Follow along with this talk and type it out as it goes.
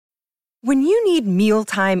When you need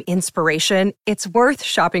mealtime inspiration, it's worth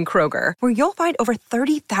shopping Kroger, where you'll find over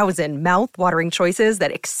 30,000 mouth-watering choices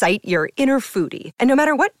that excite your inner foodie. And no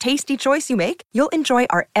matter what tasty choice you make, you'll enjoy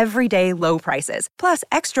our everyday low prices, plus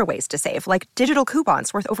extra ways to save, like digital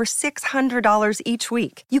coupons worth over $600 each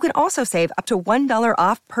week. You can also save up to $1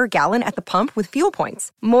 off per gallon at the pump with fuel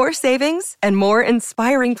points. More savings and more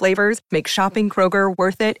inspiring flavors make shopping Kroger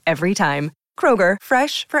worth it every time. Kroger,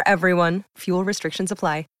 fresh for everyone. Fuel restrictions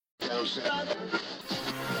apply.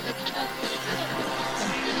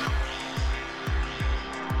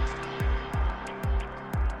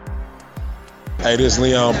 Hey, this is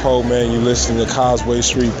Leon Poe, man. You listening to Causeway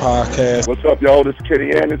Street Podcast. What's up, y'all? This is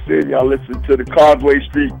Kenny Anderson. Y'all listen to the Causeway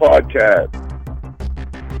Street Podcast.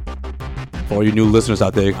 For all you new listeners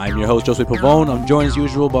out there, I'm your host, Josue Pavone. I'm joined as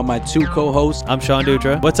usual by my two co-hosts. I'm Sean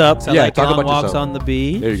Dutra. What's up? Yeah, talk about walks yourself. on the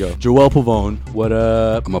beat. There you go. Joel Pavone. What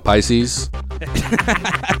up? I'm a Pisces.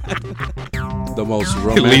 The most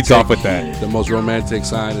romantic. It leads off with that. The most romantic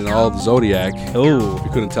sign in all the zodiac. Oh, You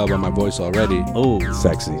couldn't tell by my voice already. oh,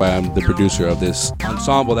 Sexy. But I'm the producer of this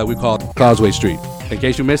ensemble that we call Causeway Street. In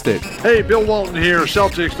case you missed it. Hey, Bill Walton here,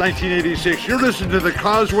 Celtics 1986. You're listening to the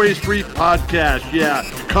Causeway Street Podcast. Yeah,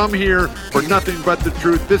 come here for nothing but the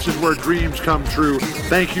truth. This is where dreams come true.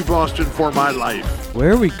 Thank you, Boston, for my life.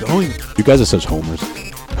 where are we going? You guys are such homers.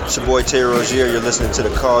 It's your boy Terry Rozier. You're listening to the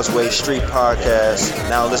Causeway Street Podcast.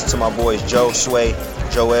 Now listen to my boys Joe, Sway,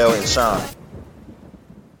 Joel, and Sean.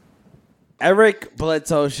 Eric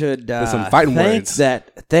Bledsoe should There's some fighting words.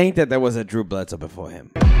 Think that there was a Drew Bledsoe before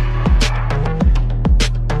him.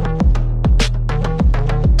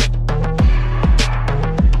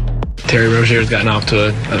 Terry Rozier's gotten off to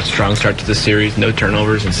a strong start to the series. No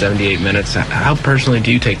turnovers in 78 minutes. How personally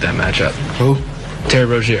do you take that matchup? Who? Terry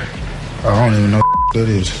Rozier. I don't even know what that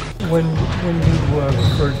is. When you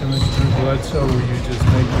referred to him as Drew Bledsoe, were you just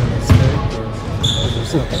making a mistake, or was there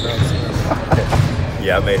something else?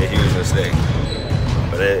 Yeah, I made a huge mistake.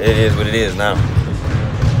 But it is what it is now.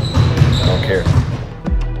 I don't care.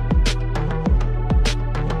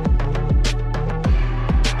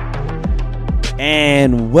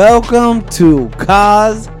 And welcome to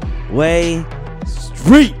Causeway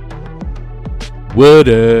Street. What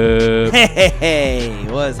up? Hey,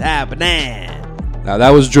 what's happening? Now that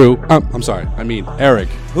was Drew. I'm sorry. I mean Eric.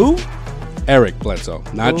 Who? Eric Bledsoe.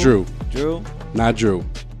 Not Who? Drew. Drew? Not Drew.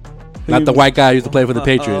 Not the white guy who used to play for the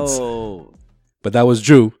Patriots. Oh. But that was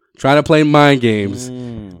Drew. Trying to play mind games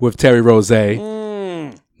with Terry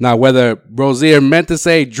Rozier. Now, whether Rozier meant to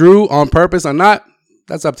say Drew on purpose or not,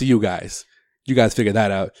 that's up to you guys. You guys figure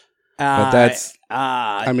that out. But that's,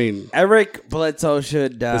 I mean, Eric Bledsoe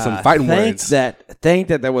should there's some fighting words. Think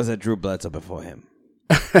that there was a Drew Bledsoe before him.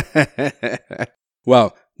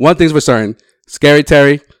 Well, one thing's for certain. Scary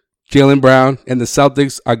Terry, Jaylen Brown, and the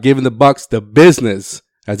Celtics are giving the Bucks the business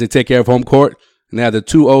as they take care of home court. And they have the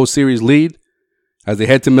 2-0 series lead as they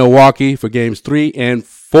head to Milwaukee for games 3 and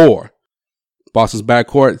 4. Boston's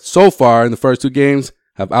backcourt so far in the first two games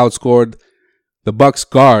have outscored the Bucks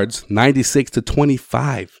guards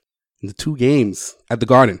 96-25 in the two games at the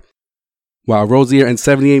Garden. While Rozier in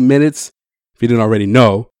 78 minutes, if you didn't already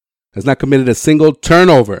know, has not committed a single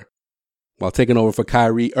turnover while taking over for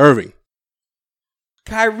Kyrie Irving.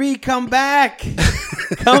 Kyrie, come back.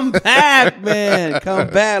 Come back, man. Come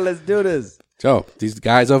back. Let's do this. Joe, these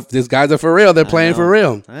guys are for real. They're playing for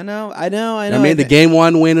real. I know. I mean, the game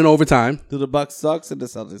one win in overtime. Do the Bucks sucks and the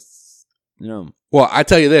Celtics, you know. Well, I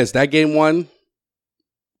tell you this, that game one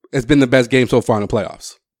has been the best game so far in the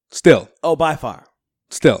playoffs. Still. Oh, by far.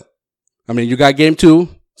 Still. I mean, you got game two.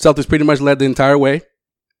 Celtics pretty much led the entire way.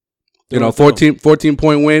 You know,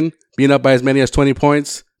 14-point win, being up by as many as 20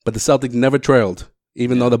 points. But the Celtics never trailed,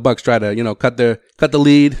 even though the Bucks tried to, you know, cut the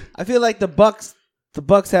lead. I feel like the Bucks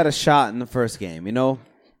had a shot in the first game, you know?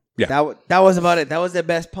 Yeah. That was about it. That was their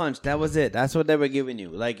best punch. That was it. That's what they were giving you.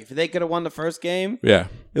 Like, if they could have won the first game, yeah,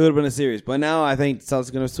 it would have been a series. But now I think the Celtics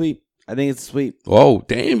are going to sweep. I think it's a sweep. Oh,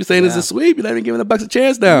 damn. You're saying it's a sweep? You're not even giving the Bucks a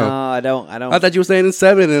chance now. No, I don't. I thought you were saying in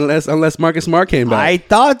 7 unless Marcus Smart came back. I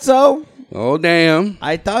thought so. Oh, damn.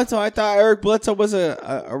 I thought so. I thought Eric Bledsoe was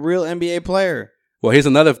a real NBA player. Well, here's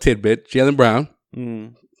another tidbit. Jaylen Brown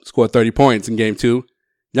scored 30 points in game 2.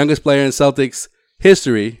 Youngest player in Celtics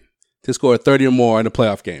history to score 30 or more in a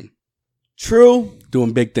playoff game. True.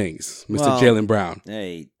 Doing big things, Mr. Jaylen Brown.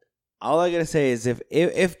 Hey, all I got to say is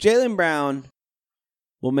if Jaylen Brown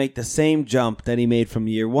will make the same jump that he made from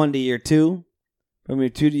year 1 to year 2, from year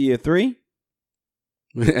 2 to year 3.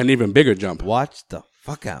 An even bigger jump. Watch the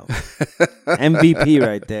fuck out. MVP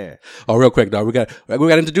right there. Oh, real quick, dog. We got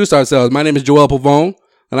to introduce ourselves. My name is Joel Pavone,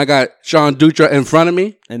 and I got Sean Dutra in front of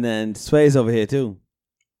me. And then Sway's over here, too.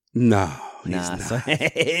 No, Nah, he's so not.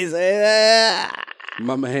 he's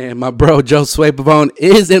My man, my bro, Josue Pavone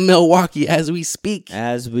is in Milwaukee as we speak.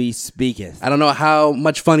 as we speaketh. I don't know how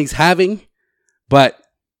much fun he's having, but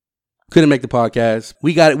couldn't make the podcast.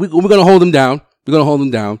 We're going to hold him down. We're going to hold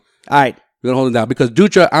him down. All right. We're going to hold him down because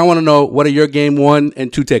Dutra, I want to know what are your game 1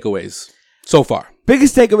 and 2 takeaways so far?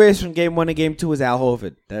 Biggest takeaways from game 1 and game 2 is Al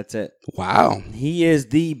Horford. That's it. Wow. He is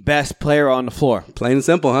the best player on the floor. Plain and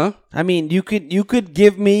simple, huh? I mean, you could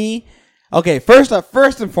give me first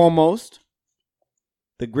and foremost,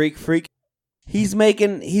 the Greek Freak. He's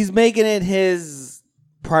making it his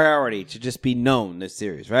priority to just be known this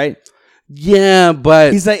series, right? Yeah,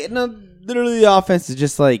 but He's like, no, literally the offense is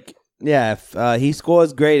just like, yeah, if he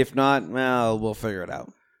scores, great. If not, well, we'll figure it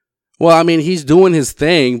out. well, I mean, he's doing his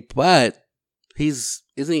thing, but isn't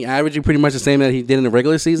he averaging pretty much the same that he did in the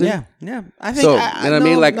regular season? Yeah. I think So, I and I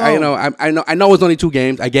mean, like, I know it's only 2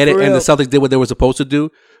 games. I get it, For and the real. Celtics did what they were supposed to do.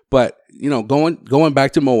 But going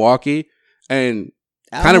back to Milwaukee and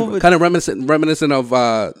kind of reminiscent of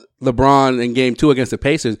LeBron in Game 2 against the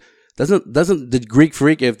Pacers. Doesn't the Greek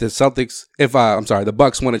Freak, if the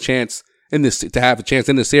Bucks want a chance in this to have a chance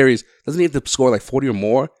in the series, doesn't he have to score like 40 or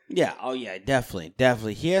more? Yeah. Oh yeah.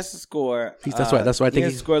 Definitely. He has to score. That's why I think he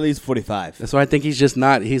has to score at least 45. That's why I think he's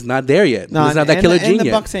not there yet. No, he's not that killer gene the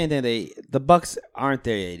yet. Bucks ain't there. The Bucks aren't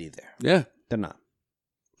there yet either. Yeah. They're not.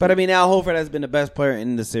 But I mean, Al Horford has been the best player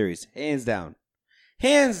in the series, hands down.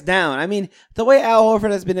 Hands down. I mean, the way Al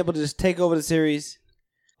Horford has been able to just take over the series,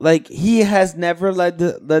 like he has never led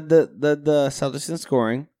the Celtics in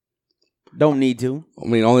scoring. Don't need to. I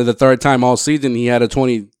mean, only the third time all season he had a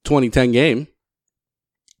 20-10 game.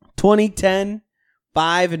 20-10,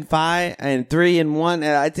 5-5, and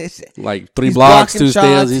 3-1. Like 3 He's blocks, blocking 2 steals.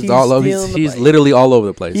 shots, He's he's all over. stealing the He's ball. literally all over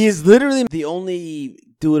the place. He is literally the only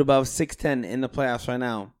dude above 6'10" in the playoffs right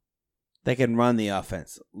now that can run the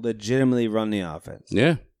offense. Legitimately run the offense.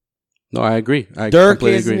 Yeah. No, I agree. I Dirk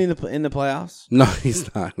completely isn't agree. in the playoffs. No,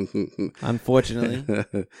 he's not. Unfortunately.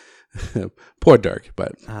 Poor Dirk,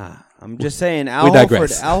 but I'm just saying, we Al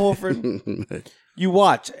digress. Horford, you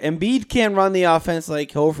watch. Embiid can't run the offense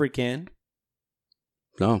like Horford can.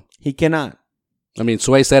 No. He cannot. I mean,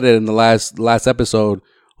 Sway said it in the last episode.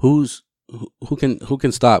 Who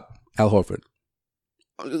can stop Al Horford?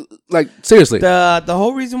 Like, seriously. The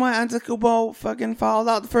whole reason why Antetokounmpo fucking fouled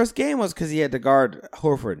out the first game was because he had to guard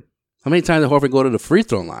Horford. How many times did Horford go to the free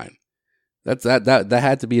throw line? That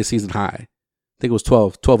had to be a season high. I think it was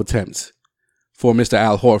 12 attempts for Mr.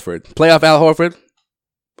 Al Horford. Playoff Al Horford?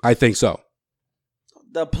 I think so.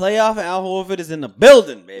 The playoff Al Horford is in the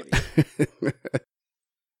building, baby.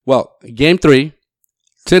 Well, Game 3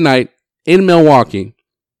 tonight in Milwaukee.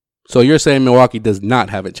 So you're saying Milwaukee does not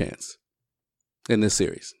have a chance in this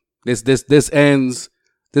series. This ends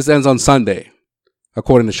on Sunday,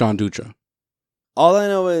 according to Sean Dutra. All I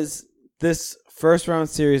know is this first round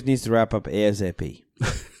series needs to wrap up ASAP.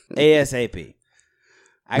 ASAP.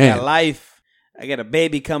 I got life. I got a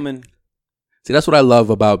baby coming. See, that's what I love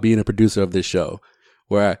about being a producer of this show,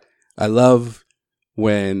 where I love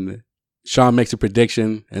when Sean makes a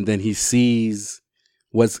prediction and then he sees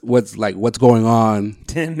what's going on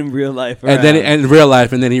in real life, and then in real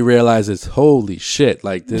life, and then he realizes, holy shit,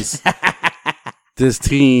 like this this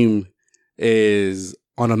team is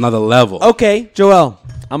on another level. Okay, Joel,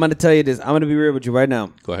 I'm going to tell you this. I'm going to be real with you right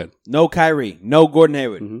now. Go ahead. No Kyrie, no Gordon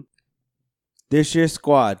Hayward. Mm-hmm. This year's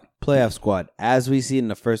squad, playoff squad, as we see in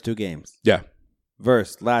the first 2 games. Yeah.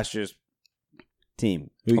 Versus last year's team.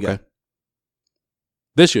 Who you got?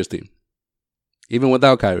 This year's team. Even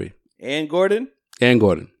without Kyrie. And Gordon? And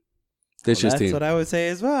Gordon. This year's team. That's what I would say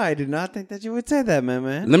as well. I did not think that you would say that,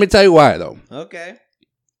 man. Let me tell you why, though. Okay.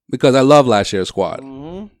 Because I love last year's squad.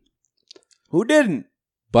 Mm-hmm. Who didn't?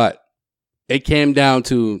 But it came down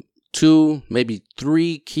to 2, maybe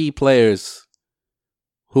 3 key players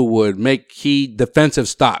who would make key defensive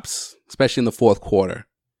stops, especially in the fourth quarter.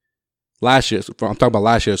 I'm talking about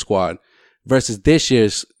last year's squad versus this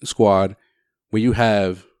year's squad, where you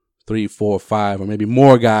have 3, 4, 5, or maybe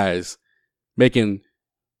more guys making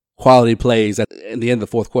quality plays in the end of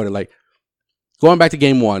the fourth quarter. Like, going back to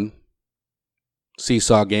game 1,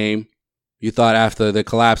 seesaw game. You thought after the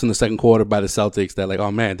collapse in the second quarter by the Celtics that, like,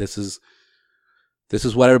 oh man, this is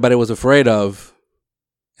what everybody was afraid of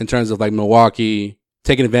in terms of, like, Milwaukee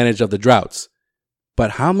taking advantage of the droughts. But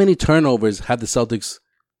how many turnovers have the Celtics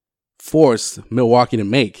forced Milwaukee to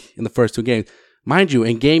make in the first 2 games? Mind you,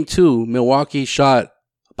 in game 2, Milwaukee shot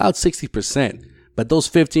about 60%, but those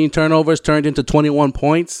 15 turnovers turned into 21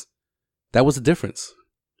 points. That was the difference.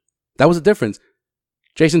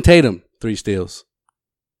 Jason Tatum, 3 steals.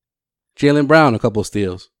 Jaylen Brown, a couple of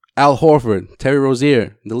steals. Al Horford, Terry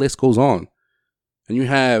Rozier. The list goes on. And you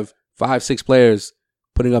have 5-6 players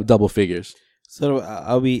putting up double figures. So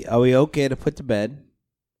are we okay to put to bed?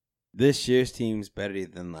 This year's team's better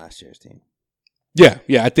than last year's team. Yeah.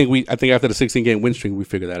 I think after the 16-game win streak, we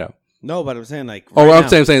figured that out. No, but I'm saying like. I'm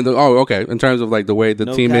saying. Okay. In terms of like the way the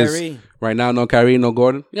team Kyrie. is right now, no Kyrie, no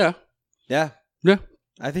Gordon. Yeah.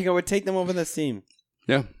 I think I would take them over this team.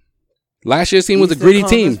 Yeah. Last year's team was a gritty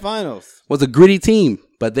team. Finals. Was a gritty team,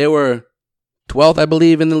 but they were 12th, I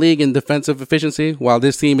believe, in the league in defensive efficiency. While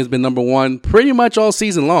this team has been number 1 pretty much all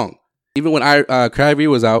season long. Even when Kyrie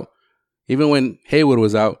was out, even when Hayward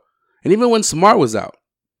was out, and even when Smart was out,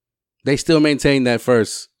 they still maintained that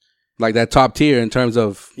first, like that top tier in terms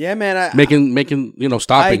of making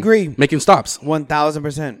stopping. I agree, making stops.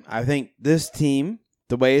 1,000%. I think this team,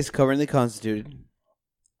 the way it's currently constituted,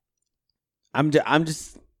 I'm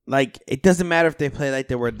just like, it doesn't matter if they play like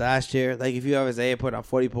they were last year. Like if you have Isaiah put on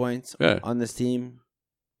 40 points on this team,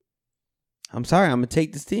 I'm sorry, I'm gonna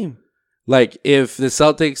take this team. Like, if the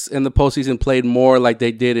Celtics in the postseason played more like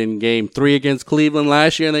they did in Game 3 against Cleveland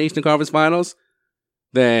last year in the Eastern Conference Finals,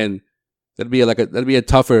 then that'd be a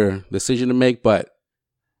tougher decision to make. But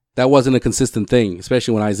that wasn't a consistent thing,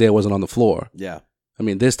 especially when Isaiah wasn't on the floor. Yeah, I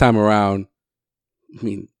mean, this time around,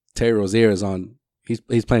 Terry Rozier is on.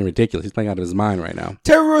 He's playing ridiculous. He's playing out of his mind right now.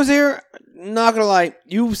 Terry Rozier, not gonna lie,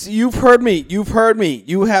 you've heard me.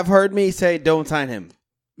 You have heard me say don't sign him.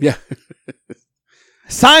 Yeah.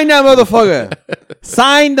 Sign that motherfucker.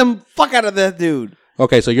 Sign the fuck out of that dude.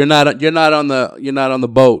 Okay, so you're not on the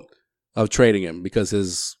boat of trading him because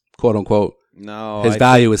his quote unquote his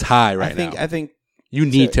value is high right now. I think you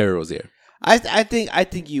need Terry Rozier. I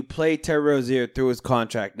think you play Terry Rozier through his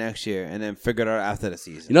contract next year and then figure it out after the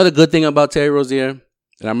season. You know the good thing about Terry Rozier,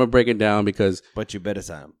 and I'm gonna break it down because. But you better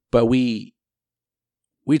sign him. But we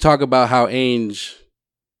talk about how Ainge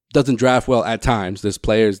doesn't draft well at times. There's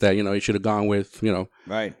players that he should have gone with.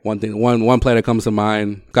 Right. One player that comes to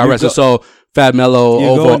mind. God rest his soul, Fab Melo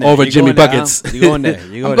over Jimmy Buckets. You're going there.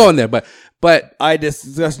 I'm going there, but I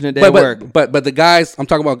discussed today at work. But the guys I'm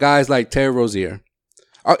talking about, guys like Terry Rozier.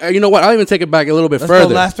 You know what? I'll even take it back a little bit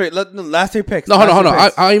further. Last three picks. No, hold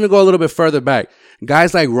on. I'll even go a little bit further back.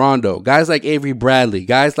 Guys like Rondo, guys like Avery Bradley,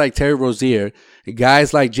 guys like Terry Rozier,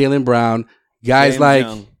 guys like Jaylen Brown, guys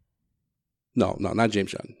No, not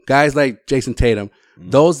James Young. Guys like Jason Tatum.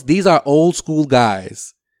 These are old school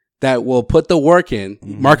guys that will put the work in.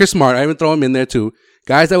 Marcus Smart, I even throw him in there too.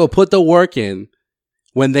 Guys that will put the work in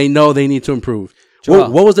when they know they need to improve.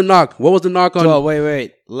 What was the knock? What was the knock on? Joel,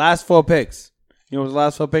 wait. Last 4 picks. You know what the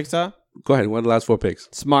last 4 picks are? Go ahead. What are the last 4 picks?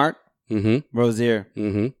 Smart. Mm-hmm. Rozier.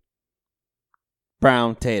 Mm-hmm.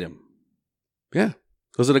 Brown, Tatum. Yeah.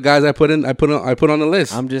 Those are the guys I put on the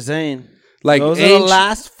list. I'm just saying. Like those are the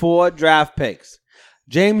last 4 draft picks.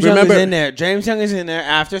 James Young is in there. James Young is in there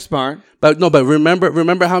after Smart. But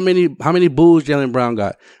remember how many boos Jaylen Brown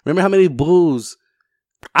got. Remember how many boos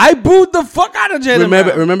I booed the fuck out of Jaylen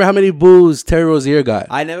Brown. Remember how many boos Terry Rozier got.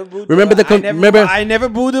 I never booed. I never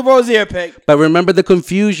booed the Rozier pick. But remember the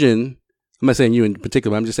confusion. I'm not saying you in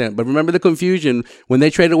particular. I'm just saying. But remember the confusion when they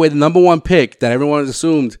traded away the number 1 pick that everyone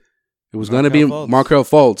assumed it was going to be Markelle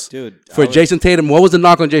Fultz. Dude, for Jason Tatum. What was the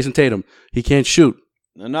knock on Jason Tatum? He can't shoot.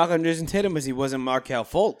 The knock on Jason Tatum is he wasn't Markelle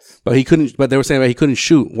Fultz. But he couldn't. But they were saying that he couldn't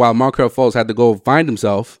shoot while Markelle Fultz had to go find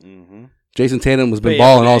himself. Mm-hmm. Jason Tatum has been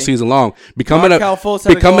balling all season long, becoming a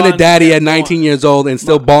daddy at 19 years old and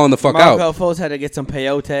still balling the fuck out. Markelle Fultz had to get some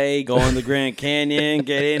peyote, go in the Grand Canyon,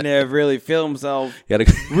 get in there, really feel himself,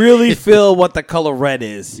 really feel what the color red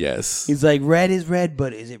is. Yes, he's like, red is red,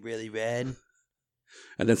 but is it really red?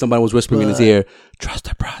 And then somebody was whispering in his ear, "Trust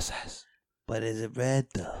the process." But is it red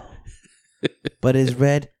though? But is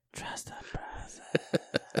red? Trust the process.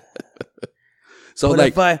 So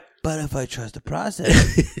But if I trust the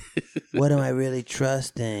process, what am I really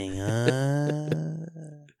trusting?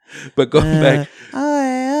 But going back.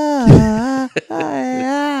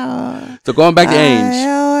 So going back to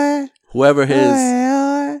Ainge, whoever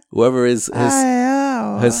his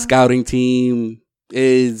scouting team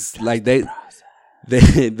is, like they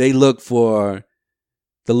look for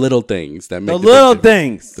the little things that make the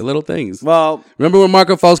little things. Well, remember when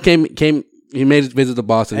Markelle Fultz came. He made his visit to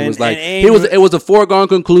Boston. It was a foregone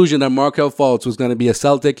conclusion that Markelle Fultz was going to be a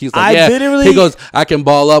Celtic. He's like, he goes, I can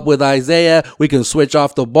ball up with Isaiah. We can switch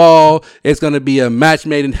off the ball. It's going to be a match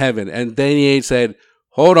made in heaven. And Danny Ainge said,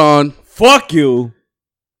 hold on. Fuck you.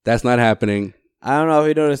 That's not happening. I don't know if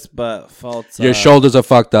you noticed, but Fultz. Your shoulders are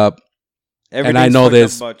fucked up. And I know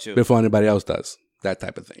this before anybody else does. That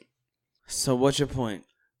type of thing. So what's your point?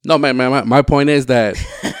 No, man, my point is that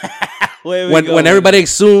when everybody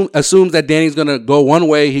assumes that Danny's gonna go one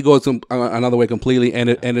way, he goes another way completely, and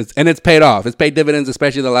it's paid off. It's paid dividends,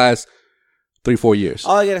 especially the last 3-4 years.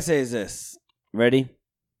 All I gotta say is this: ready?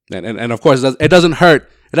 And of course, it doesn't hurt.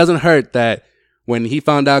 It doesn't hurt that when he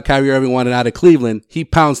found out Kyrie Irving wanted out of Cleveland, he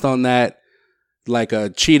pounced on that like a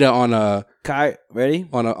cheetah on a ready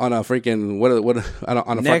on a freaking what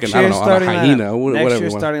on a next fucking I don't know on a hyena. Lineup. Next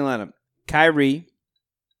year's starting lineup: Kyrie,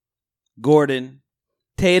 Gordon,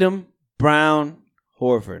 Tatum, Brown,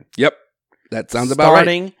 Horford. Yep, that sounds about right.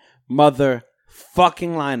 Starting motherfucking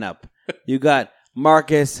lineup. You got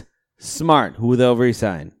Marcus Smart, who they'll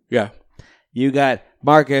re-sign. Yeah. You got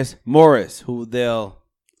Marcus Morris, who they'll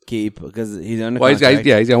keep because he's under contract.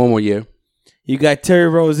 He's got one more year. You got Terry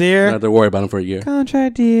Rozier. Not to worry about him for a year.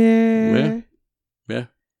 Contract year. Yeah.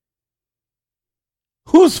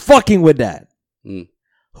 Who's fucking with that?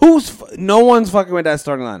 No one's fucking with that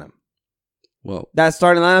starting lineup. Well, that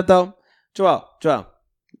starting lineup though, Joel,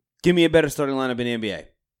 give me a better starting lineup in the NBA.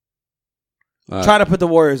 Try to put the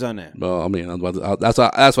Warriors on there. Well, I mean, that's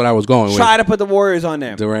what I was going with. Try to put the Warriors on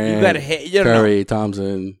there. Durant, you gotta hit, Curry,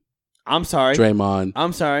 Thompson. I'm sorry. Draymond.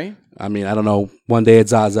 I'm sorry. I mean, I don't know. One day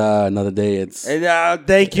it's Zaza, another day it's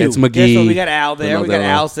thank you. It's McGee. Guess what? We got Al there. We got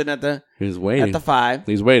Al sitting at the. He's waiting at the 5.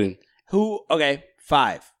 He's waiting. Who? Okay,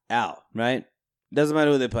 5. Al. Right. Doesn't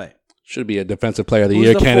matter who they play. Should be a defensive player of the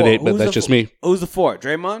year candidate, but that's just me. Who's the 4?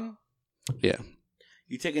 Draymond. Yeah.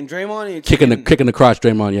 You taking Draymond? Or you kicking the crotch,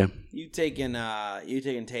 Draymond. Yeah. You taking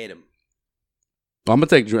Tatum? I'm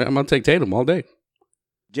gonna take Tatum all day.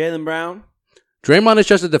 Jaylen Brown. Draymond is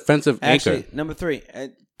just a defensive anchor. Number 3.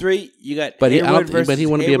 3. You got. But Hayward he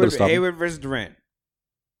wouldn't be able to stop him. Hayward versus Durant.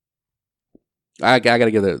 I gotta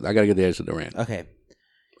give the edge to Durant. Okay.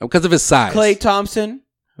 Because of his size. Klay Thompson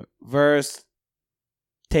versus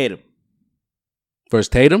Tatum. Versus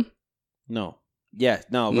Tatum? No. Yeah.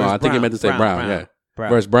 No. No, I think you meant to say Brown. Yeah. Brown.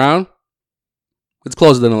 Versus Brown? It's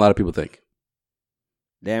closer than a lot of people think.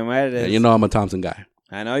 Damn right it is. Yeah, you know I'm a Thompson guy.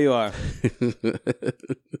 I know you are.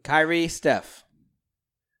 Kyrie, Steph.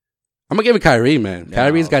 I'm gonna give it Kyrie, man. No,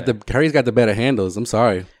 Kyrie's got the better handles. I'm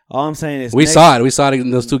sorry. All I'm saying is we saw it. We saw it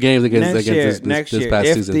in those 2 games against this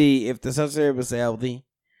past season. If the Celtics was healthy,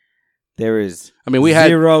 there is we had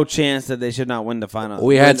zero chance that they should not win the final.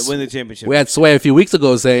 Win the championship. We had Sway a few weeks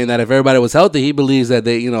ago saying that if everybody was healthy, he believes that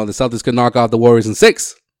the Celtics could knock out the Warriors in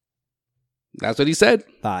 6. That's what he said.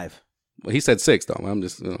 5. Well, he said 6 though. I'm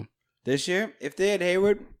just this year, if they had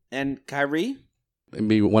Hayward and Kyrie, it'd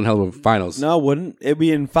be one hell of a finals. No, it wouldn't. It'd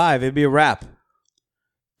be in 5. It'd be a wrap.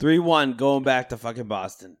 3-1 going back to fucking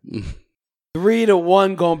Boston.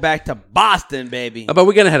 3-1 going back to Boston, baby. But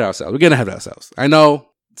we're getting ahead of ourselves. I know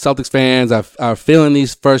Celtics fans are feeling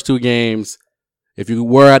these first 2 games. If you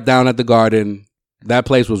were down at the Garden, that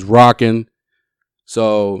place was rocking.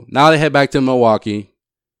 So now they head back to Milwaukee.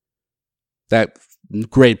 That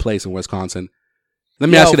great place in Wisconsin. Let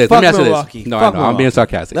me ask you this. No, I'm being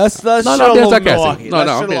sarcastic. Let's I'm being sarcastic.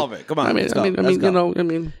 Love it. Come on. I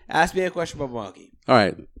mean, ask me a question about Milwaukee. All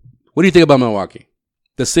right. What do you think about Milwaukee?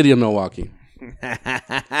 The city of Milwaukee.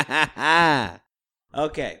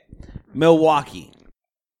 Okay. Milwaukee.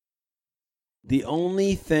 The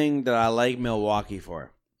only thing that I like Milwaukee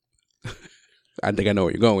for. I think I know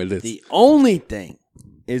where you're going with this. The only thing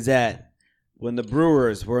is that when the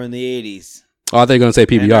Brewers were in the 80s. Oh, I thought you were going to say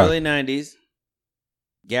PBR. In the early 90s.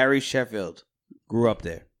 Gary Sheffield grew up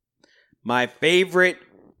there. My favorite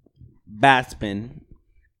batsman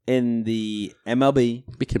in the MLB.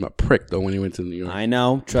 Became a prick, though, when he went to New York. I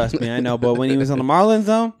know. Trust me, I know. But when he was on the Marlins,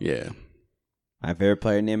 though. Yeah. My favorite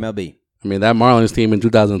player in the MLB. I mean, that Marlins team in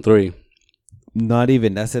 2003. Not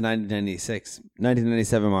even. That's in 1996.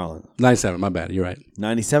 1997 Marlins. 97, my bad. You're right.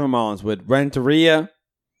 97 Marlins with Renteria.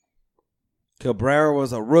 Cabrera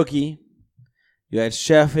was a rookie. You had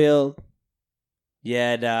Sheffield. You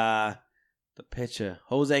had the pitcher,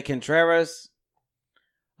 Jose Contreras.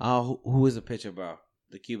 Who was the pitcher, bro?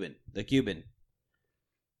 The Cuban. You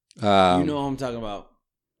know who I'm talking about.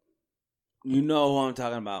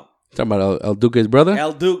 Talking about El Duque's brother?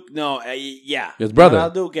 El Duque, no, yeah. His brother.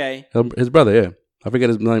 El Duque. His brother, yeah. I forget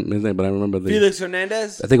his name, but I remember Felix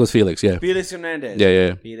Hernandez? I think it was Felix, yeah. Felix Hernandez.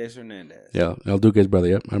 Yeah. Felix Hernandez. Yeah, El Duque's brother,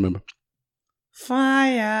 yeah, I remember.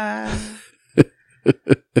 Fire.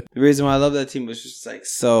 The reason why I love that team was just like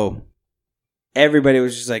so. Everybody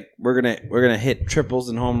was just like, we're gonna hit triples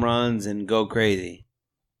and home runs and go crazy.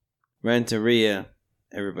 Renteria,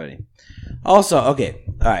 everybody. Also, okay,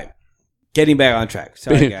 all right. Getting back on track.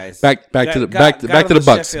 Sorry, guys. back to the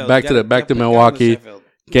Bucks. Back to Milwaukee.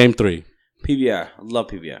 Game 3. PBR. I love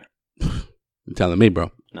PBR. You're telling me,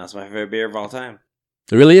 bro. That's my favorite beer of all time.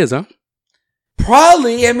 It really is, huh?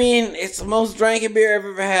 Probably. I mean, it's the most drank beer I've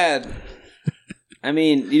ever had. I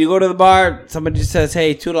mean, you go to the bar, somebody just says,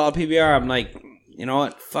 hey, $2 PBR. I'm like, you know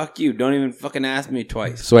what? Fuck you. Don't even fucking ask me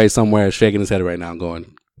twice. Sway somewhere shaking his head right now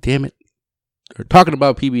going, damn it. They're talking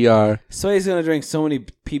about PBR. Sway's going to drink so many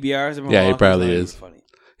PBRs. Yeah, he probably is. Funny.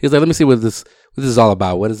 He's like, let me see what this is all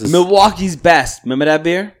about. What is this? Milwaukee's Best. Remember that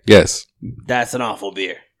beer? Yes. That's an awful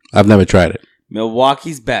beer. I've never tried it.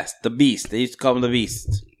 Milwaukee's Best. The Beast. They used to call him the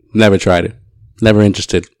Beast. Never tried it. Never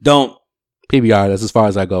interested. Don't. PBR, that's as far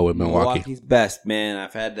as I go with Milwaukee. Milwaukee's Best, man.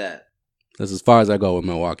 I've had that. That's as far as I go with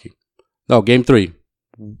Milwaukee. No, game 3.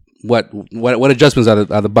 What adjustments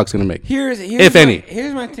are the Bucks going to make? If any.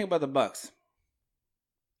 Here's my thing about the Bucks.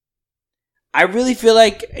 I really feel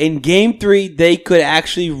like in game 3, they could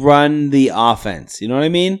actually run the offense. You know what I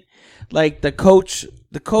mean? Like the coach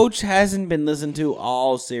hasn't been listened to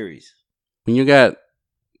all series. When you got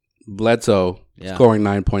Bledsoe scoring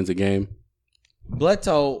 9 points a game.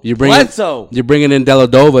 You're bringing in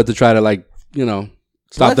Deladova to try to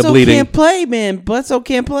stop the bleeding. Bledsoe can't play, man. Bledsoe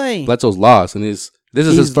can't play. Bledsoe's lost, and these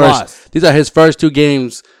are his first 2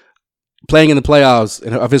 games playing in the playoffs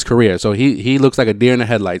of his career. So he looks like a deer in the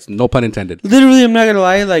headlights. No pun intended. Literally, I'm not gonna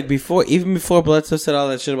lie. Like even before Bledsoe said all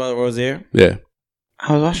that shit about Rozier. Yeah,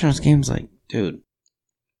 I was watching those games like, dude,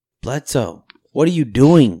 Bledsoe, what are you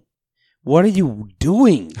doing? What are you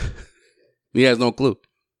doing? He has no clue.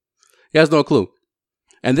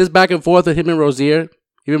 And this back and forth with him and Rozier,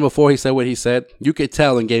 even before he said what he said, you could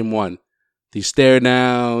tell in game 1. These stare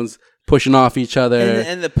downs, pushing off each other.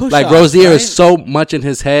 And the push like Rozier is so much in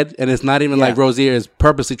his head, and it's not even like Rozier is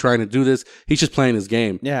purposely trying to do this. He's just playing his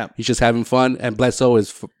game. Yeah. He's just having fun, and Bledsoe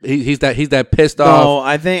is he's that pissed off. No,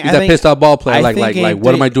 I think that pissed off ball player. Like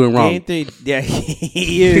what am I doing wrong? Game 3, yeah,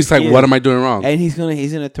 he is. He's like, what am I doing wrong? And he's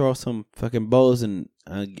gonna throw some fucking bows and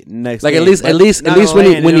next. Like game. at least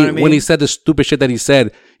when he said the stupid shit that he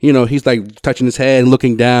said, he's like touching his head and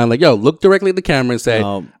looking down, like, yo, look directly at the camera and say,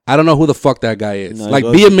 I don't know who the fuck that guy is.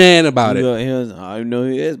 Be a man about it. I know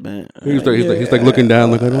he is, man. He's like looking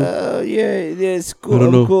down, like, I don't. It's cool. I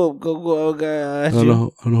don't know. Cool. Go, okay. I don't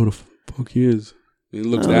know who the fuck he is. He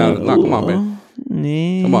looks down. Nah, come on, man.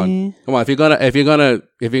 Come on. If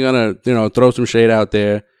you're gonna throw some shade out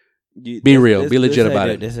there, be real. Be legit about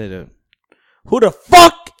it. Who the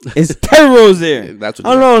fuck is Terry Rozier? That's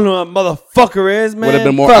what I don't know who that motherfucker is, man. Would have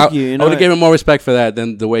been more. Fuck I you. would have given more respect for that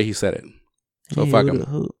than the way he said it. So fuck him.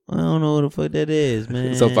 I don't know who the fuck that is,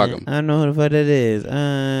 man. So fuck him. I don't know who the fuck that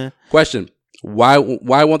is. Question: Why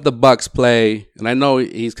won't the Bucks play? And I know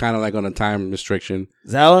he's kind of like on a time restriction.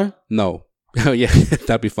 Zeller? No. Oh yeah,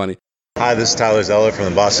 that'd be funny. Hi, this is Tyler Zeller from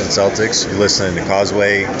the Boston Celtics. You're listening to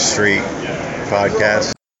Causeway Street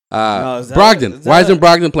Podcast. Brogdon. Why isn't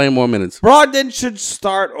Brogdon playing more minutes? Brogdon should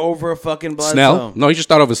start over fucking Bledsoe. Snell? No, he should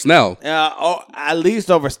start over Snell. At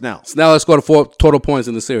least over Snell. Snell has scored 4 total points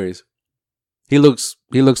in the series. He looks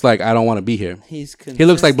like I don't want to be here. He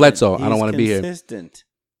looks like Bledsoe. I don't want to be here. Consistent.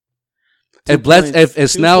 If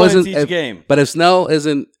Snell isn't, but if Snell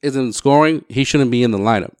isn't scoring, he shouldn't be in the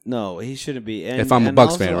lineup. No, he shouldn't be. And, if I'm a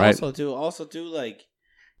Bucks fan, right? Also too, like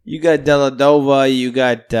you got Deladova, you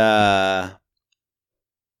got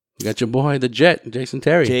your boy, the Jet, Jason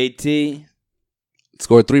Terry. JT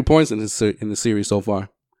scored 3 points in the series so far.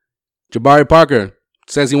 Jabari Parker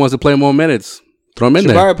says he wants to play more minutes. Throw him in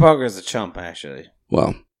there. Jabari Parker is a chump, actually.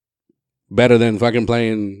 Well, better than fucking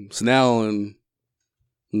playing Snell and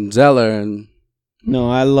Zeller and.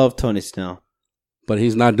 No, I love Tony Snell, but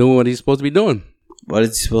he's not doing what he's supposed to be doing. What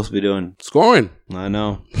is he supposed to be doing? Scoring. I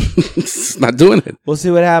know. He's not doing it. We'll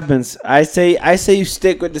see what happens. I say you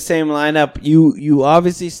stick with the same lineup. You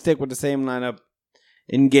obviously stick with the same lineup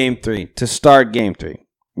in Game 3 to start Game 3.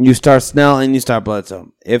 You start Snell and you start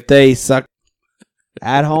Bledsoe. If they suck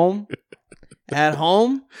at home, then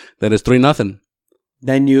it's 3-0.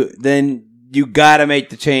 Then you gotta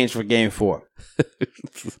make the change for Game 4.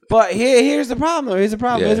 But here's the problem. Here's the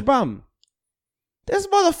problem. This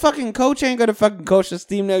motherfucking coach ain't gonna fucking coach this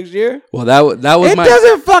team next year. Well, that was it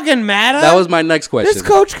doesn't fucking matter. That was my next question. This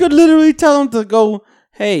coach could literally tell him to go,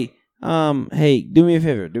 hey, do me a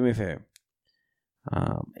favor.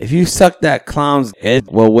 If you suck that clown's head,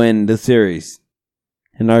 we'll win the series.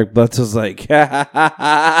 And Eric Bledsoe's like,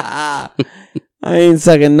 I ain't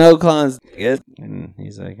sucking no clown's head. And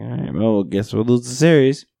he's like, all right, well, guess we'll lose the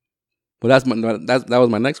series. Well, that was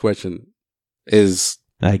my next question.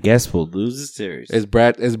 I guess we'll lose the series. Is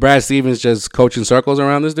Brad Stevens just coaching circles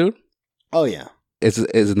around this dude? Oh yeah. Is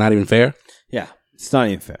it not even fair? Yeah, it's not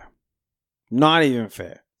even fair. Not even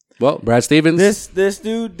fair. Well, Brad Stevens. This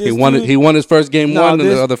dude. He won his first game in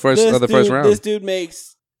the first round. This dude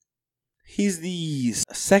makes. He's the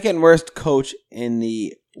second worst coach in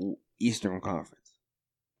the Eastern Conference.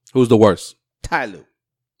 Who's the worst? Ty Lue.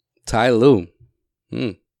 Ty Lue.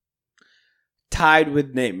 Tied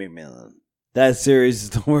with Nate McMillan. That series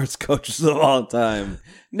is the worst coaches of all time.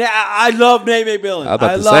 Now, I love Nate McMillan. I was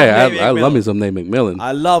about to say, I love me some Nate McMillan.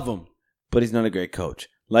 I love him, but he's not a great coach.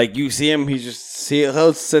 Like, you see him,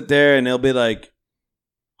 he'll sit there and he'll be like,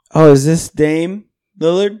 oh, is this Dame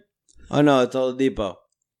Lillard? Oh, no, it's Oladipo.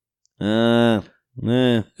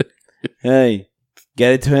 Hey,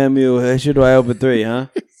 get it to him. You shoot wide open three, huh?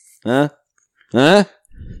 Huh?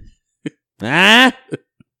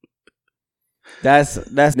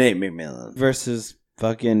 That's Nate McMillan versus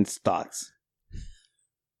fucking Stotts,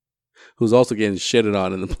 who's also getting shitted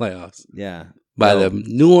on in the playoffs. Yeah, by the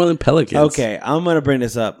New Orleans Pelicans. Okay, I'm gonna bring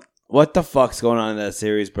this up. What the fuck's going on in that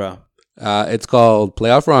series, bro? It's called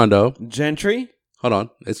Playoff Rondo. Gentry? Hold on,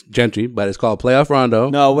 it's Gentry, but it's called Playoff Rondo.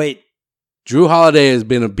 No, wait. Drew Holiday has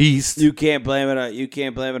been a beast. You can't blame it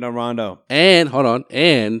on Rondo. And hold on,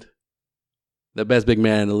 and the best big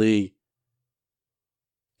man in the league,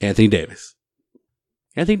 Anthony Davis.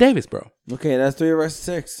 Anthony Davis, bro. Okay, that's 3 versus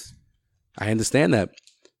 6. I understand that.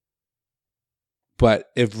 But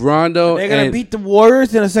if Rondo they're gonna beat the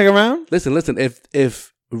Warriors in the second round? Listen,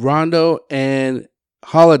 if Rondo and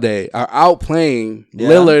Holiday are outplaying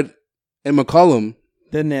Lillard and McCollum,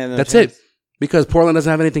 then that's it. Because Portland doesn't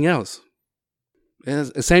have anything else. And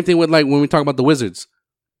it's the same thing with like when we talk about the Wizards.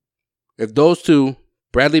 If those two,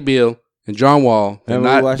 Bradley Beal and John Wall, they're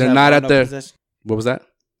not at their position? What was that?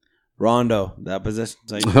 Rondo, that position.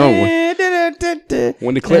 Like, when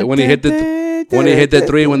he hit the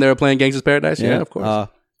three when they were playing Gangsta's Paradise, yeah, of course.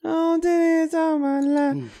 All my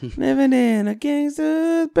life, living in a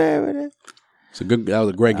Gangsta's Paradise. That was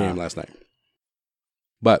a great game last night.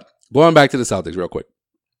 But going back to the Celtics real quick.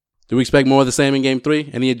 Do we expect more of the same in Game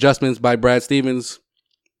 3? Any adjustments by Brad Stevens?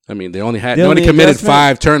 I mean, they only committed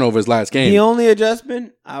 5 turnovers last game. The only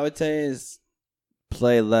adjustment I would say is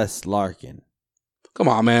play less Larkin. Come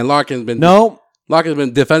on, man. Larkin's been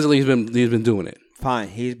defensively. He's been doing it. Fine,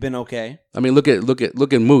 he's been okay. I mean, look at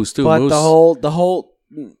Moose too. But Moose, the whole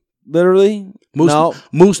literally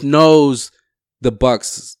Moose knows the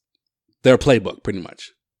Bucks, their playbook pretty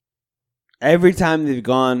much. Every time they've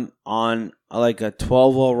gone on like a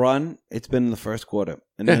 12-0 run, it's been in the first quarter,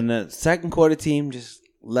 and then the second quarter team just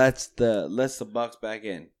lets the Bucks back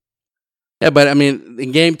in. Yeah, but I mean,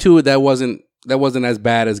 in Game 2, that wasn't as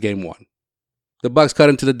bad as Game 1. The Bucks cut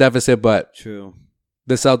into the deficit, but true.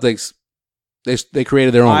 The Celtics, they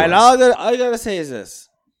created their own. All I gotta say is this: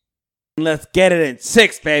 let's get it in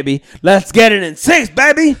 6, baby. Let's get it in 6,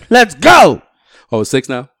 baby. Let's go. Oh, it's 6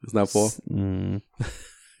 now. It's not 4.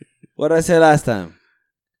 What did I say last time?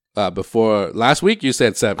 Before last week, you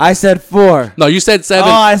said 7. I said 4. No, you said 7.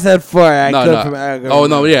 Oh, I said 4. At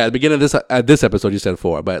the beginning of this episode, you said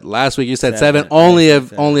 4. But last week you said 7. Only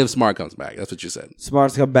if Smart comes back. That's what you said.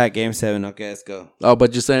 Smart's come back Game 7. Okay, let's go. Oh,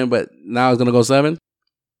 but you're saying, but now it's gonna go 7.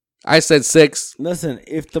 I said 6. Listen, I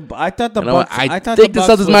think the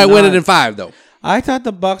Celtics might win it in 5 though. I thought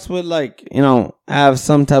the Bucks would have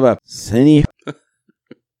some type of cine,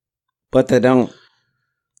 but they don't.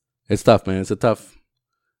 It's tough, man.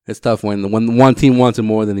 It's tough when one team wants it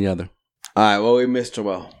more than the other. All right, well, we missed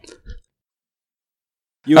Joel.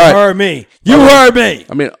 You heard me. You heard me.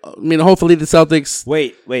 I mean, hopefully the Celtics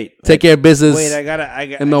take care of business.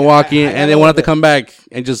 In Milwaukee, and they won't have to come back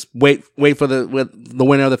and just wait for the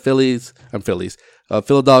winner of the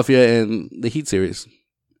Philadelphia and the Heat series.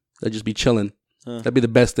 They'll just be chilling. That'd be the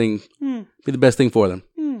best thing. Be the best thing for them.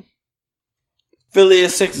 Philly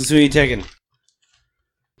is 6. Who are you taking?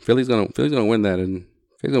 Philly's gonna win that, and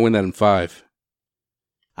Philly's gonna win that in 5.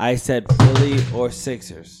 I said Philly or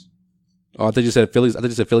Sixers. Oh, I thought you said Phillies. I thought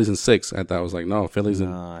you said Phillies in 6. I thought I was like, no, Phillies in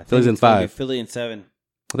 5. Philly in 7.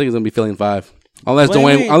 I think it's gonna be Philly in 5. Unless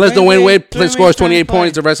Dwayne Wade scores 28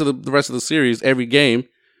 points the rest of the series every game,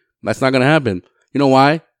 that's not gonna happen. You know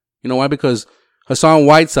why? Because Hassan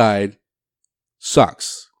Whiteside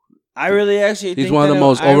sucks. I really actually think he's one of the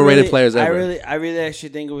most overrated players ever. I really actually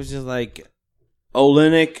think it was just like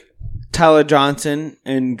Olynyk, Tyler Johnson,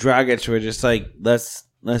 and Dragic were just like, let's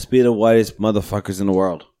be the whitest motherfuckers in the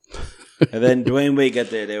world. And then Dwayne Wade got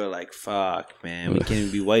there. They were like, fuck, man, we can't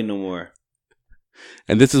even be white no more.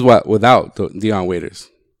 And this is what without Deion Waiters,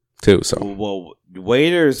 too. So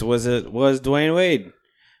Waiters was Dwayne Wade.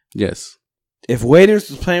 Yes. If Waiters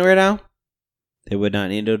was playing right now, they would not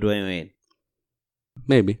need no Dwayne Wade.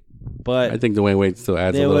 Maybe. But I think Dwayne Wade still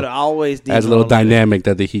adds a little dynamic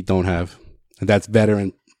that the Heat don't have. And that's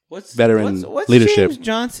veteran What's leadership. James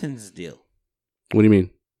Johnson's deal? What do you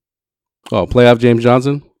mean? Oh, playoff James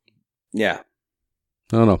Johnson? Yeah.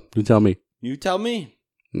 I don't know. You tell me. You tell me.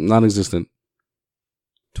 Non-existent.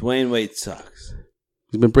 Dwayne Wade sucks.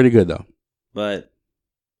 He's been pretty good, though. But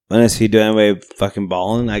when I see Dwayne Wade fucking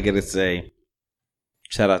balling, I gotta say,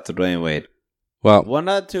 shout out to Dwayne Wade. Well, 1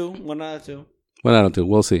 out of 2. 1 out of 2. 1 out of 2.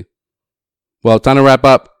 We'll see. Well, time to wrap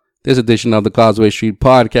up this edition of the Causeway Street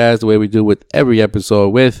Podcast, the way we do with every episode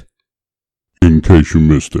with In case you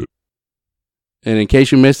missed it. And in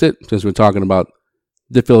case you missed it, since we're talking about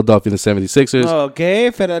the Philadelphia 76ers.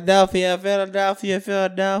 Okay, Philadelphia.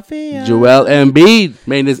 Joel Embiid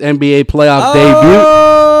made his NBA playoff debut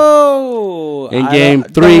in Game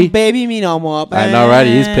 3. Don't baby me no more. I know, right?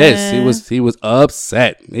 He's pissed. He was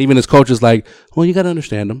upset. Even his coach is like, "Well, you got to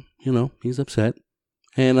understand him. You know, he's upset."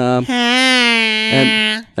 And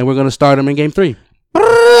we're gonna start him in Game 3,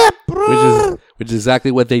 which is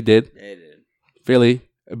exactly what they did. Philly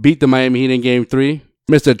beat the Miami Heat in Game 3.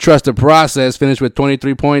 Mr. Trust the Process finished with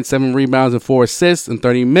 23 points, 7 rebounds, and 4 assists in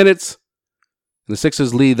 30 minutes. And the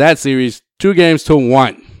Sixers lead that series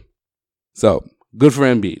 2-1. So, good for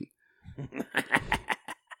Embiid. And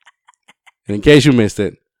in case you missed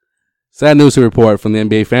it, sad news to report from the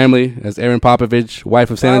NBA family as Aaron Popovich,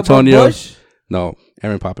 wife of San Antonio. Bush? No,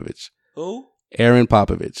 Aaron Popovich. Who? Aaron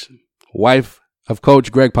Popovich, wife of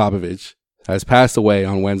Coach Greg Popovich, has passed away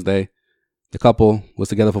on Wednesday. The couple was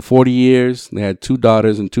together for 40 years. They had 2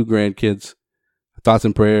 daughters and 2 grandkids. Thoughts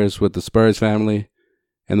and prayers with the Spurs family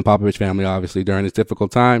and the Popovich family, obviously, during this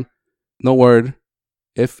difficult time. No word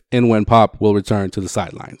if and when Pop will return to the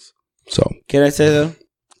sidelines. So, can I say that?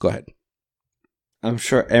 Go ahead. I'm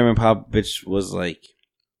sure Aaron Popovich was like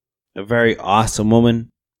a very awesome woman.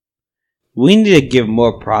 We need to give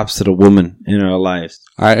more props to the woman in our lives.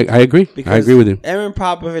 I agree. I agree with you. Aaron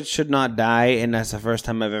Popovich should not die, and that's the first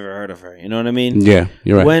time I've ever heard of her. You know what I mean? Yeah,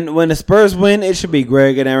 you're right. When the Spurs win, it should be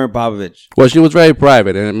Greg and Aaron Popovich. Well, she was very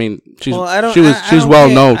private, and I mean, she's well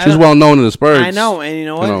known. She's well known in the Spurs. I know, and you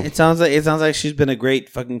know what? It sounds like she's been a great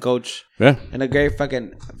fucking coach. Yeah, and a great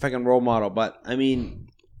fucking role model. But I mean,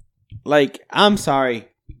 like, I'm sorry,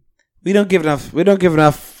 we don't give enough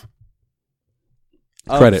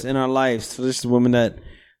credit in our lives for just the women that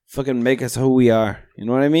fucking make us who we are. You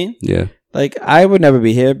know what I mean? Yeah. Like, I would never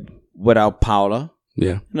be here without Paula.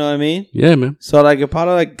 Yeah. You know what I mean? Yeah, man. So, like, if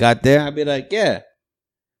Paula got there, I'd be like, yeah.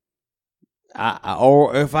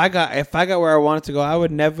 Or if I got where I wanted to go, I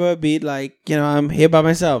would never be like, you know, I'm here by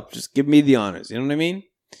myself. Just give me the honors. You know what I mean?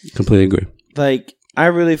 Completely agree. Like, I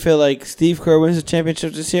really feel like Steve Kerr wins the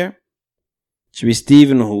championship this year. Should be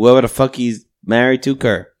Steve and whoever the fuck he's married to,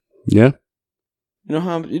 Kerr. Yeah. You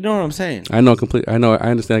know what I'm saying? I know completely. I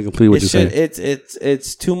understand completely what you're saying.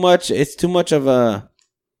 It's too much. It's too much of a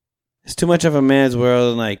man's world,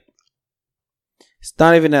 and like, it's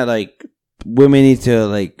not even that like women need to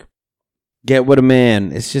like get with a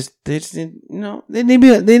man. It's just they need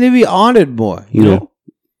to be honored more. You know?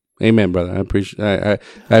 Amen, brother. I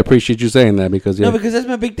appreciate you saying that because because that's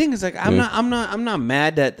my big thing. It's like I'm not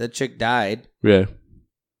mad that the chick died. Yeah.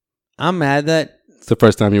 I'm mad that it's the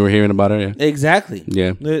first time you were hearing about her. Yeah. Exactly.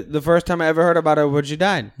 Yeah. The first time I ever heard about her when she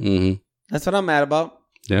died. Mm-hmm. That's what I'm mad about.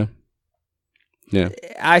 Yeah. Yeah.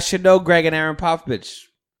 I should know Greg and Aaron Popovich.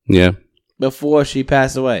 Yeah. Before she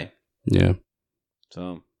passed away. Yeah.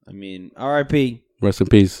 So, I mean, R.I.P. Rest in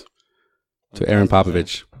peace to Aaron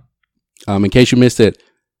Popovich. In case you missed it,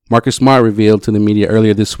 Marcus Smart revealed to the media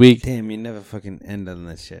earlier this week. Damn, you never fucking end on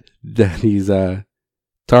that shit. That he's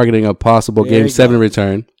targeting a possible Game 7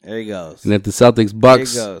 return. There he goes. And if the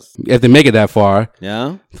Bucks, if they make it that far,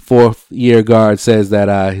 yeah, the 4th-year guard says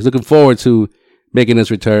that he's looking forward to making this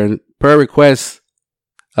return per request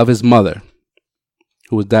of his mother,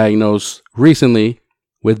 who was diagnosed recently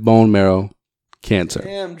with bone marrow cancer.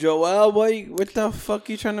 Damn, Joel, what the fuck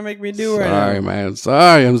you trying to make me do right now? Sorry, man. I'm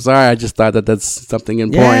sorry. I just thought that's something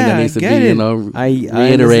important that needs to be,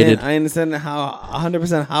 reiterated. I understand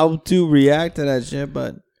 100% how to react to that shit,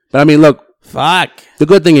 but I mean, look. Fuck. The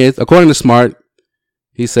good thing is, according to Smart,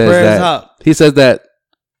 he says that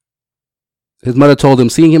his mother told him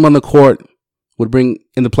seeing him on the court would bring,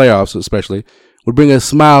 in the playoffs especially, would bring a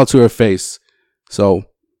smile to her face. So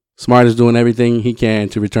Smart is doing everything he can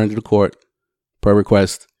to return to the court per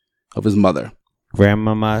request of his mother.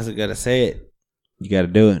 Grandmama's got to say it. You got to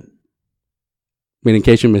do it. I mean, in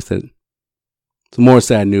case you missed it, some more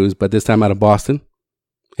sad news, but this time out of Boston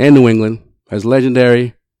and New England, as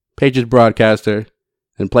legendary Patriots broadcaster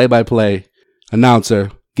and play-by-play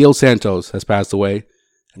announcer Gil Santos has passed away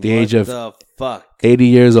at the age of 80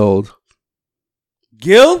 years old.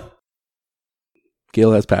 Gil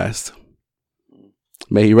has passed.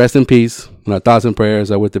 May he rest in peace. And our thoughts and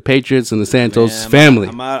prayers are with the Patriots and the Santos family.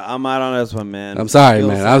 I'm out on this one, man. I'm sorry,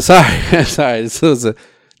 man. I'm sorry. I'm sorry. This was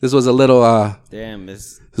a little damn.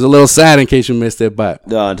 This is a little sad in case you missed it, but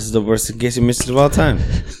no, this is the worst in case you missed it of all time.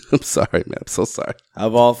 I'm sorry, man. I'm so sorry.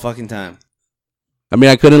 Of all fucking time. I mean,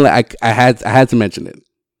 I couldn't. I had to mention it.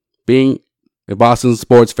 Being a Boston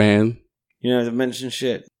sports fan, you don't have to mention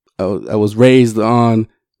shit. I was raised on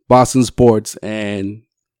Boston sports, and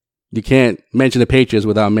you can't mention the Patriots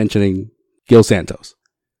without mentioning Gil Santos.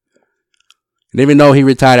 And even though he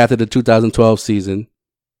retired after the 2012 season,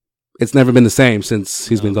 it's never been the same since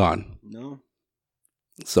he's been gone. No.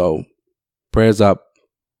 So, prayers up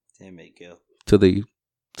to the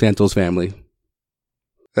Santos family.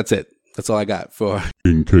 That's it. That's all I got for.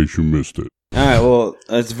 In case you missed it. All right, well,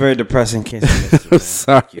 it's very depressing in case you missed it. Man.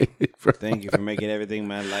 Sorry. Thank you for making everything in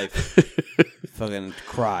my life fucking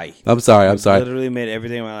cry. I'm sorry. Literally made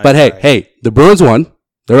everything in my life But cry. hey, the Bruins won.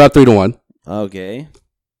 They're up 3-1. Okay.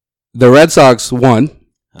 The Red Sox won,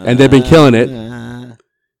 and they've been killing it.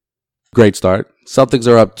 Great start. Celtics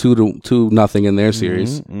are up 2-0 in their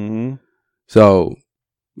series. Mm-hmm. So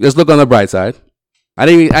let's look on the bright side. I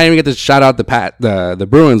didn't even get to shout out the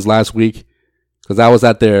Bruins last week because I was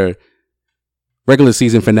at their regular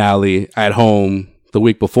season finale at home the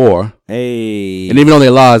week before. Hey, and even though they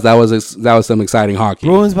lost, that was some exciting hockey.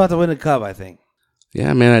 Bruins about to win the cup, I think.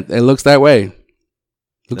 Yeah, man, it looks that way.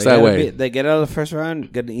 They get out of the first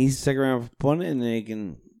round, get an easy second round opponent, and they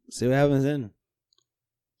can see what happens then.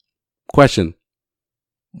 Question: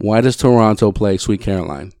 why does Toronto play Sweet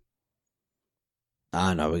Caroline? I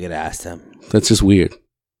don't know. We gotta ask them. That's just weird.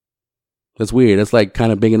 That's weird. That's like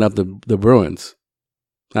kind of bigging up the Bruins.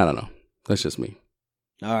 I don't know. That's just me.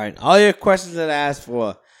 All right. All your questions that I asked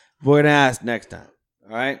for, we're going to ask next time.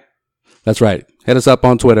 All right? That's right. Hit us up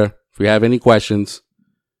on Twitter if you have any questions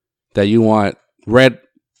that you want read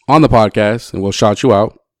on the podcast, and we'll shout you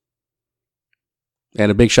out.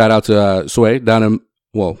 And a big shout out to Sway down in,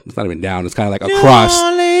 well, it's not even down. It's kind of like across.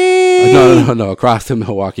 No, across to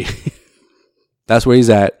Milwaukee. That's where he's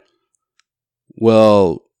at.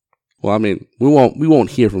 Well, I mean, we won't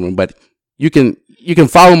hear from him, but you can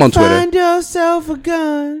follow him on Twitter. Find yourself a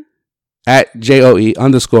gun. At JOE_SWAY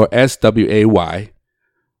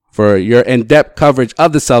for your in-depth coverage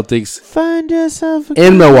of the Celtics. Find yourself a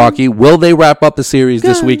in Milwaukee. Will they wrap up the series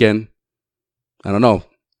this weekend? I don't know.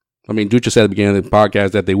 I mean, Dutra said at the beginning of the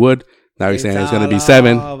podcast that they would. Now he's saying it's going to be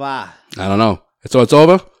 7. I don't know. So it's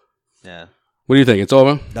over? Yeah. What do you think? It's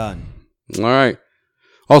over? Done. All right.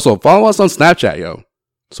 Also, follow us on Snapchat, yo.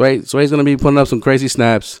 Sway's going to be putting up some crazy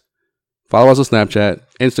snaps. Follow us on Snapchat,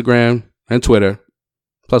 Instagram, and Twitter.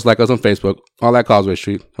 Plus, like us on Facebook. All that Causeway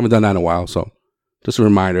Street. Haven't done that in a while, so just a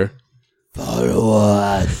reminder. Follow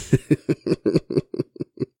us.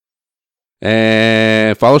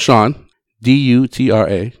 And follow Sean,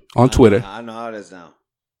 DUTRA, on Twitter. I know how it is now.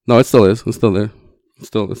 No, it still is. It's still there. It's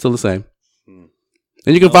still the same. And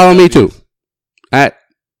you can follow me too, at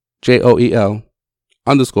JOEL_CSP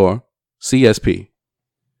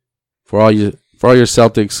for all your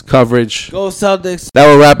Celtics coverage. Go Celtics. That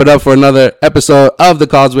will wrap it up for another episode of the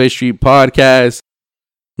Causeway Street Podcast.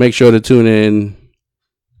 Make sure to tune in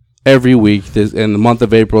every week in the month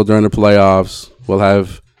of April during the playoffs. We'll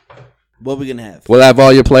have what we gonna have. We'll have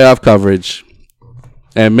all your playoff coverage.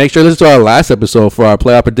 And make sure to listen to our last episode for our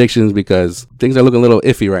playoff predictions because things are looking a little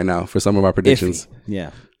iffy right now for some of our predictions. Iffy.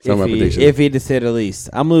 Yeah. Some of our predictions. Iffy to say the least.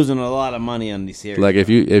 I'm losing a lot of money on these series. Like if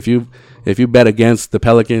you bet against the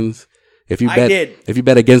Pelicans, if you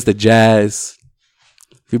bet against the Jazz,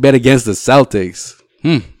 if you bet against the Celtics,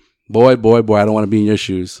 boy, I don't want to be in your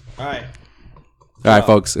shoes. All right. All right,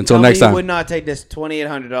 folks. Until next time. You would not take this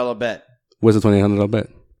 $2,800 bet. What's the $2,800 bet?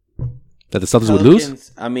 That the Celtics would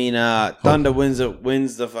lose? I mean, Thunder wins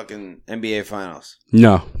the fucking NBA Finals.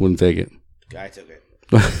 No, wouldn't take it. I took it.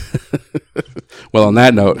 Well, on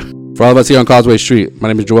that note, for all of us here on Causeway Street, my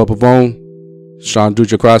name is Joel Pavone, Sean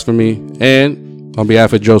Dutra across from me, and on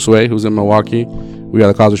behalf of Joe Sway, who's in Milwaukee, we are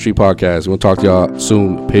the Causeway Street Podcast. We'll talk to y'all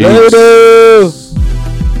soon. Peace. Later.